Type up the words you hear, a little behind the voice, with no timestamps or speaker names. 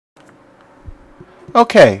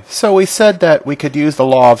Okay, so we said that we could use the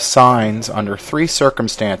law of sines under three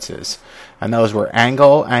circumstances, and those were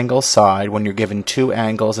angle, angle, side, when you're given two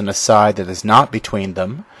angles and a side that is not between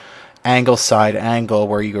them, angle, side, angle,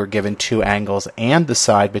 where you are given two angles and the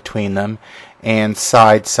side between them, and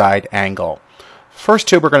side, side, angle. First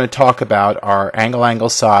two we're going to talk about are angle, angle,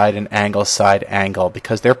 side, and angle, side, angle,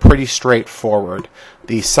 because they're pretty straightforward.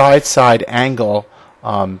 The side, side, angle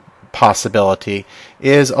possibility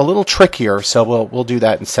is a little trickier, so we'll do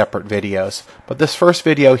that in separate videos. But this first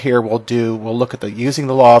video here we'll look at using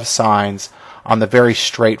the law of sines on the very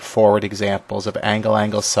straightforward examples of angle,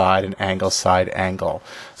 angle, side, and angle, side, angle.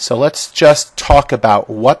 So let's just talk about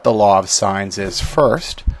what the law of sines is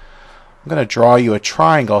first. I'm going to draw you a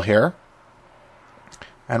triangle here,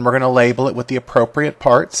 and we're going to label it with the appropriate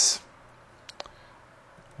parts.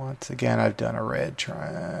 Once again, I've done a red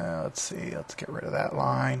triangle. Let's see, let's get rid of that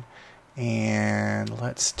line. And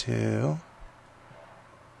let's draw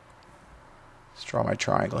my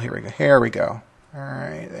triangle. Here we go. Here we go.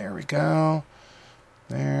 Alright, there we go.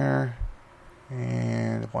 There.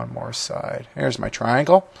 And one more side. Here's my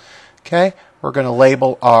triangle. Okay, we're going to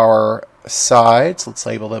label our sides. Let's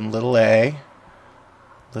label them little a,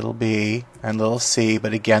 little b, and little c.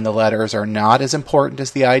 But again, the letters are not as important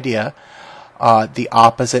as the idea. The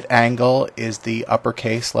opposite angle is the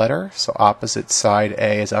uppercase letter, so opposite side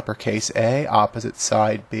A is uppercase A, opposite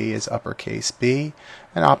side B is uppercase B,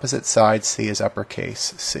 and opposite side C is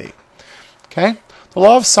uppercase C. Okay? The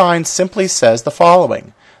law of sines simply says the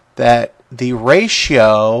following, that the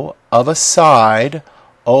ratio of a side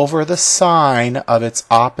over the sine of its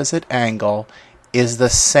opposite angle is the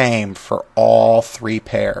same for all three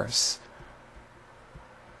pairs.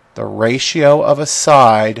 The ratio of a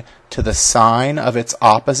side to the sine of its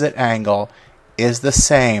opposite angle is the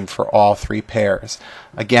same for all three pairs.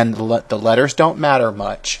 Again, the letters don't matter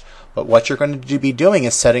much, but what you're going to be doing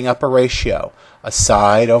is setting up a ratio. A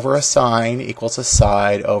side over a sine equals a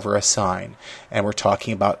side over a sine. And we're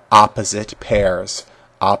talking about opposite pairs,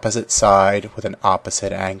 opposite side with an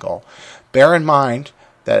opposite angle. Bear in mind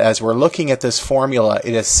that as we're looking at this formula,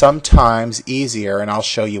 it is sometimes easier, and I'll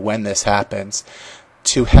show you when this happens,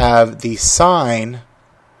 to have the sine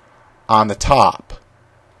on the top.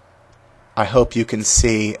 I hope you can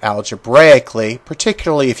see algebraically,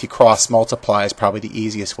 particularly if you cross multiply is probably the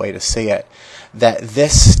easiest way to see it, that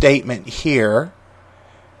this statement here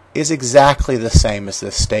is exactly the same as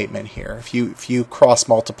this statement here. If you cross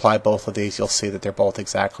multiply both of these, you'll see that they're both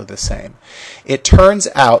exactly the same. It turns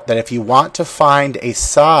out that if you want to find a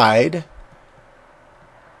side,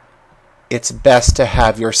 it's best to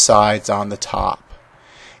have your sides on the top.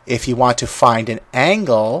 If you want to find an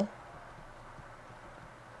angle,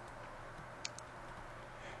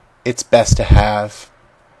 it's best to have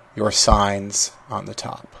your sines on the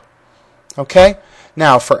top. Okay?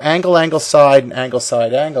 Now, for angle, angle, side, and angle,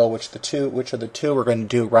 side, angle, which are the two we're going to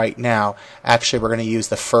do right now, actually we're going to use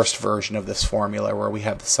the first version of this formula where we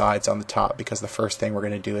have the sides on the top, because the first thing we're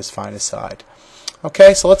going to do is find a side.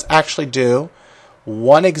 Okay, so let's actually do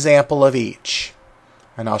one example of each,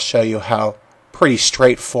 and I'll show you how pretty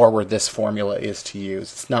straightforward this formula is to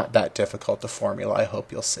use. It's not that difficult, the formula, I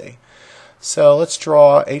hope you'll see. So let's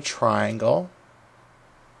draw a triangle.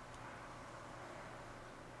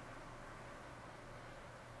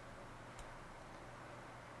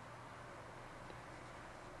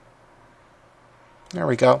 There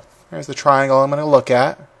we go. There's the triangle I'm going to look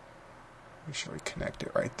at. Make sure we connect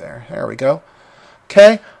it right there. There we go.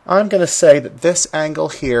 Okay, I'm going to say that this angle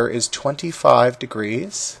here is 25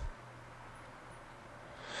 degrees.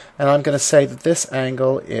 And I'm going to say that this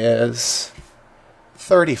angle is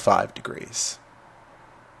 35 degrees.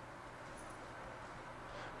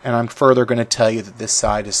 And I'm further going to tell you that this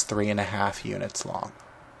side is 3.5 units long.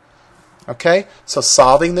 Okay, so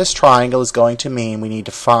solving this triangle is going to mean we need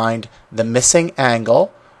to find the missing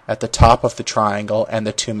angle at the top of the triangle and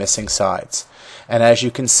the two missing sides. And as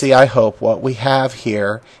you can see, I hope, what we have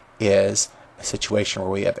here is a situation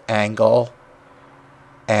where we have angle,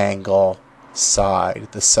 angle, side.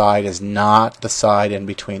 The side is not the side in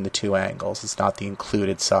between the two angles. It's not the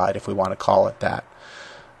included side, if we want to call it that.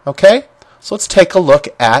 Okay, so let's take a look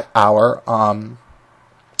at our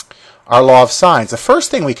law of sines. The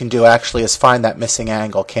first thing we can do actually is find that missing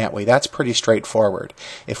angle, can't we? That's pretty straightforward.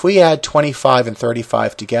 If we add 25 and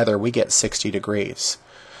 35 together, we get 60 degrees.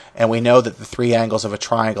 And we know that the three angles of a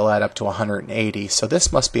triangle add up to 180, so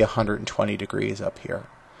this must be 120 degrees up here.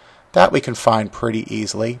 That we can find pretty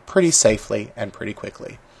easily, pretty safely, and pretty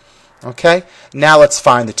quickly. Okay, now let's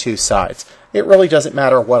find the two sides. It really doesn't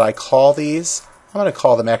matter what I call these. I'm going to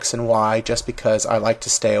call them X and Y just because I like to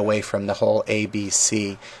stay away from the whole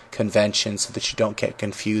ABC convention so that you don't get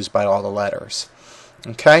confused by all the letters.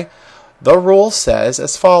 Okay? The rule says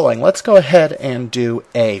as following. Let's go ahead and do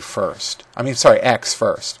X first.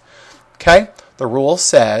 Okay? The rule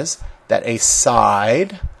says that a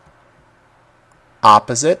side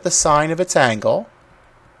opposite the sine of its angle,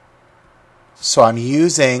 so I'm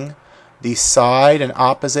using the side and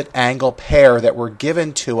opposite angle pair that were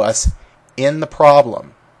given to us in the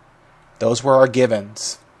problem. Those were our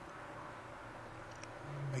givens.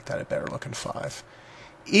 Make that a better looking 5.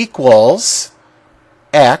 Equals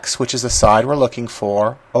x, which is the side we're looking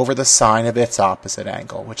for, over the sine of its opposite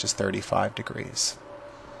angle, which is 35 degrees.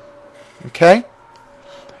 Okay?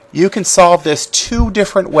 You can solve this two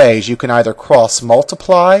different ways. You can either cross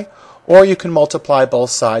multiply, or you can multiply both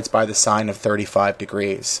sides by the sine of 35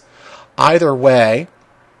 degrees. Either way,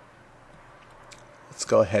 let's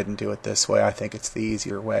go ahead and do it this way. I think it's the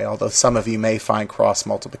easier way, although some of you may find cross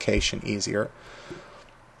multiplication easier.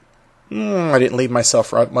 I didn't leave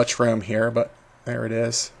myself much room here, but there it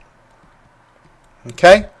is.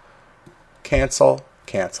 Okay? Cancel,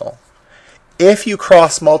 cancel. If you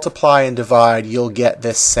cross multiply and divide, you'll get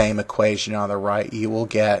this same equation on the right. You will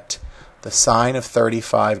get the sine of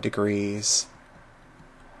 35 degrees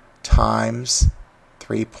times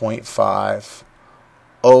 3.5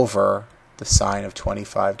 over the sine of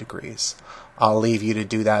 25 degrees. I'll leave you to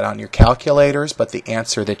do that on your calculators, but the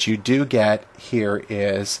answer that you do get here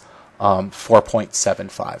is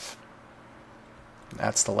 4.75.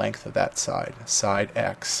 That's the length of that side, side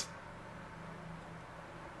X.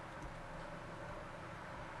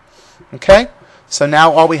 Okay? So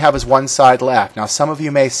now all we have is one side left. Now some of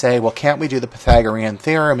you may say, well, can't we do the Pythagorean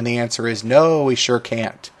theorem? And the answer is no, we sure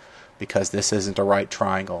can't, because this isn't a right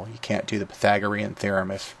triangle. You can't do the Pythagorean theorem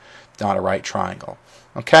if it's not a right triangle.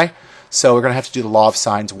 Okay? So we're going to have to do the law of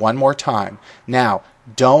sines one more time. Now,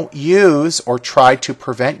 don't use or try to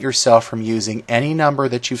prevent yourself from using any number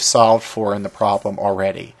that you've solved for in the problem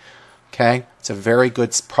already. Okay? It's a very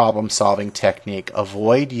good problem-solving technique.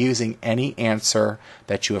 Avoid using any answer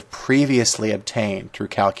that you have previously obtained through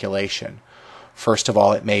calculation. First of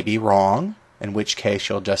all, it may be wrong, in which case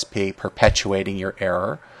you'll just be perpetuating your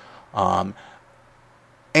error. And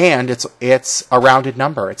it's a rounded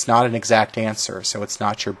number. It's not an exact answer, so it's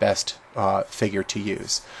not your best figure to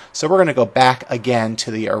use. So we're going to go back again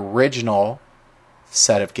to the original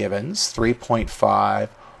set of givens, 3.5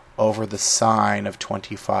 over the sine of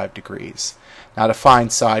 25 degrees. Now to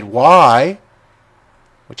find side y,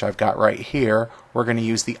 which I've got right here, we're going to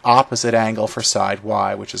use the opposite angle for side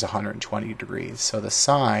y, which is 120 degrees. So the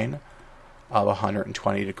sine of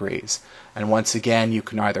 120 degrees. And once again, you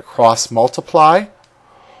can either cross multiply,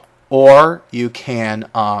 or you can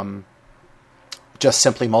just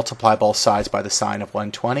simply multiply both sides by the sine of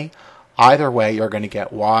 120. Either way, you're going to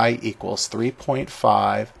get y equals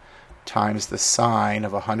 3.5 times the sine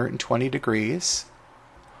of 120 degrees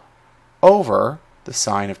over the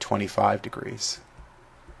sine of 25 degrees.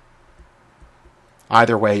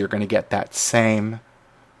 Either way, you're going to get that same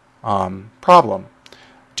problem.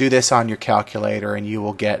 Do this on your calculator and you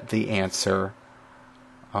will get the answer.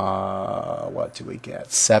 What do we get?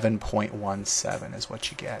 7.17 is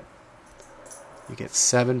what you get. You get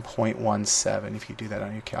 7.17 if you do that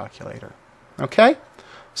on your calculator. Okay?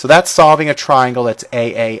 So that's solving a triangle that's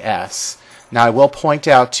AAS. Now I will point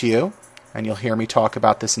out to you, and you'll hear me talk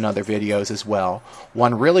about this in other videos as well,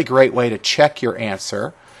 one really great way to check your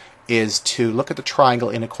answer is to look at the triangle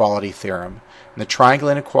inequality theorem. And the triangle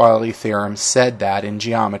inequality theorem said that in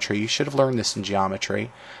geometry, you should have learned this in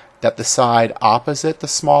geometry, that the side opposite the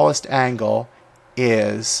smallest angle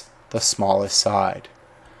is the smallest side.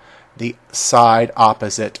 The side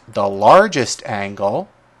opposite the largest angle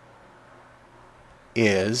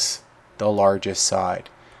is the largest side.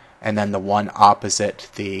 And then the one opposite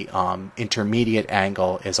the intermediate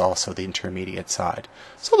angle is also the intermediate side.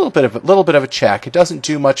 So a little bit of a check. It doesn't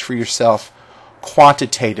do much for yourself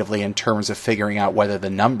quantitatively in terms of figuring out whether the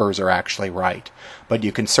numbers are actually right, but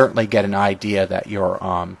you can certainly get an idea that your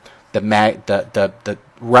the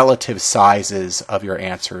relative sizes of your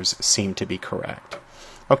answers seem to be correct.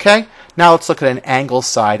 Okay, now let's look at an angle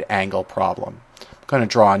side angle problem. I'm going to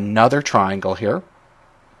draw another triangle here.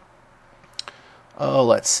 Oh,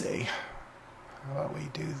 let's see. How about we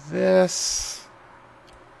do this?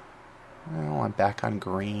 Oh, I'm back on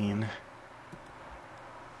green.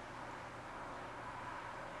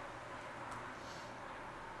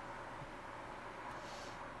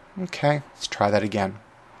 Okay, let's try that again.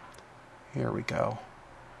 Here we go.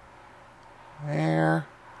 There.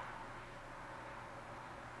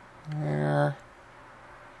 There.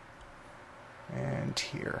 and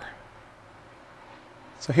here.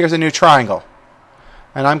 So here's a new triangle.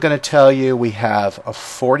 And I'm going to tell you we have a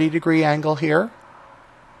 40-degree angle here,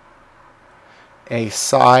 a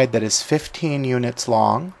side that is 15 units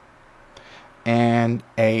long, and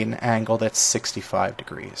an angle that's 65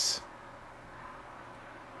 degrees.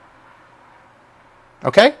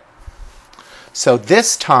 Okay? So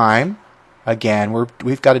this time, again,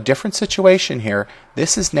 we've got a different situation here.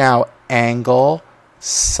 This is now angle,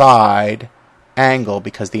 side, angle,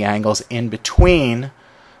 because the angle's in between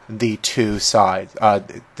the two sides.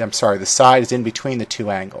 I'm sorry, the side is in between the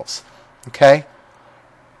two angles. Okay?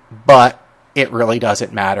 But it really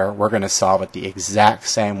doesn't matter. We're going to solve it the exact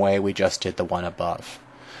same way we just did the one above.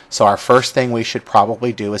 So our first thing we should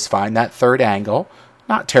probably do is find that third angle.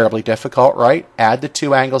 Not terribly difficult, right? Add the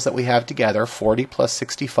two angles that we have together. 40 plus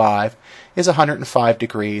 65 is 105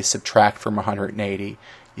 degrees. Subtract from 180.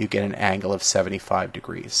 You get an angle of 75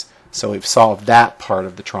 degrees. So we've solved that part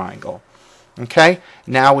of the triangle. Okay,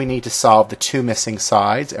 now we need to solve the two missing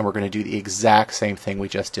sides, and we're going to do the exact same thing we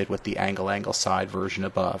just did with the angle side version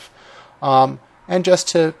above. And just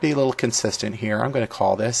to be a little consistent here, I'm going to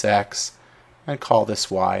call this X and call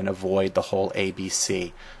this Y and avoid the whole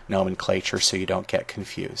ABC nomenclature so you don't get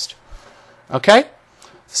confused. Okay,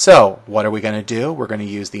 so what are we going to do? We're going to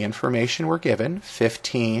use the information we're given,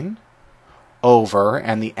 15 over,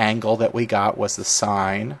 and the angle that we got was the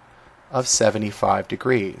sine of 75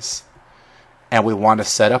 degrees. And we want to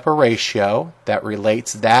set up a ratio that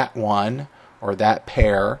relates that one or that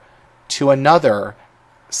pair to another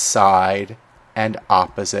side and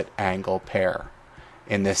opposite angle pair.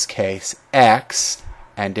 In this case, X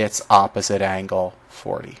and its opposite angle,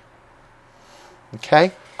 40.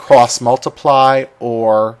 Okay? Cross multiply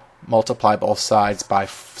or multiply both sides by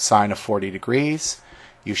sine of 40 degrees.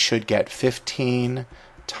 You should get 15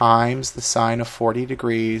 times the sine of 40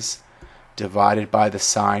 degrees divided by the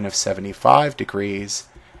sine of 75 degrees,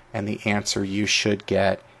 and the answer you should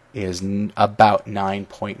get is about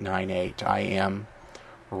 9.98. I am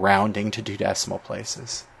rounding to two decimal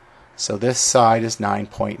places. So this side is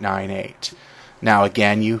 9.98. Now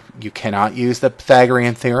again, you cannot use the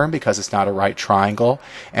Pythagorean theorem because it's not a right triangle,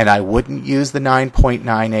 and I wouldn't use the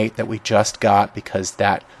 9.98 that we just got because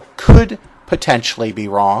that could potentially be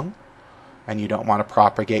wrong, and you don't want to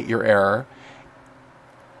propagate your error.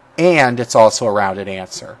 And it's also a rounded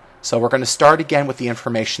answer. So we're going to start again with the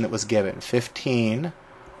information that was given. 15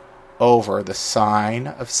 over the sine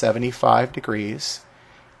of 75 degrees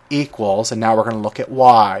equals, and now we're going to look at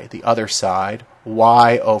y, the other side,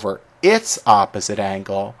 y over its opposite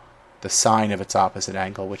angle, the sine of its opposite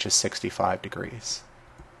angle, which is 65 degrees.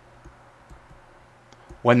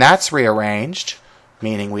 When that's rearranged,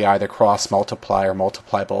 meaning we either cross multiply or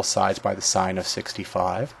multiply both sides by the sine of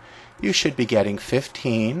 65, you should be getting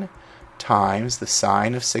 15 times the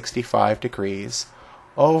sine of 65 degrees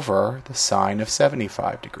over the sine of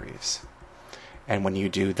 75 degrees. And when you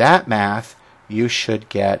do that math, you should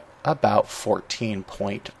get about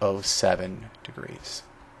 14.07 degrees.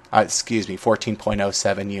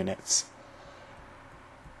 14.07 units.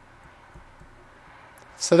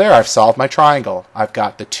 So there, I've solved my triangle. I've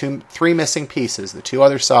got the three missing pieces, the two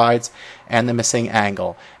other sides, and the missing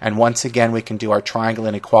angle. And once again, we can do our triangle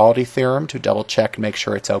inequality theorem to double check and make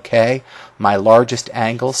sure it's okay. My largest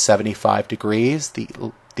angle, 75 degrees.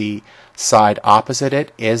 The side opposite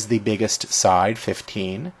it is the biggest side,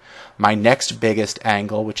 15. My next biggest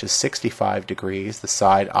angle, which is 65 degrees, the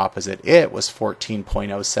side opposite it was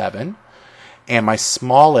 14.07. And my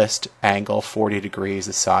smallest angle, 40 degrees,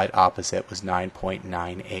 the side opposite was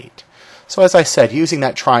 9.98. So as I said, using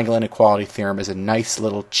that triangle inequality theorem is a nice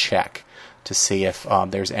little check to see if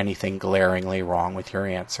there's anything glaringly wrong with your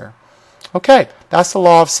answer. Okay, that's the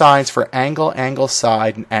law of sines for angle, angle,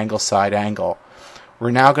 side, and angle, side, angle.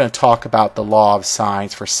 We're now going to talk about the law of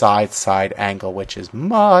sines for side, side, angle, which is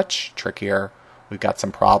much trickier. We've got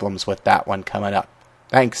some problems with that one coming up.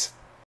 Thanks.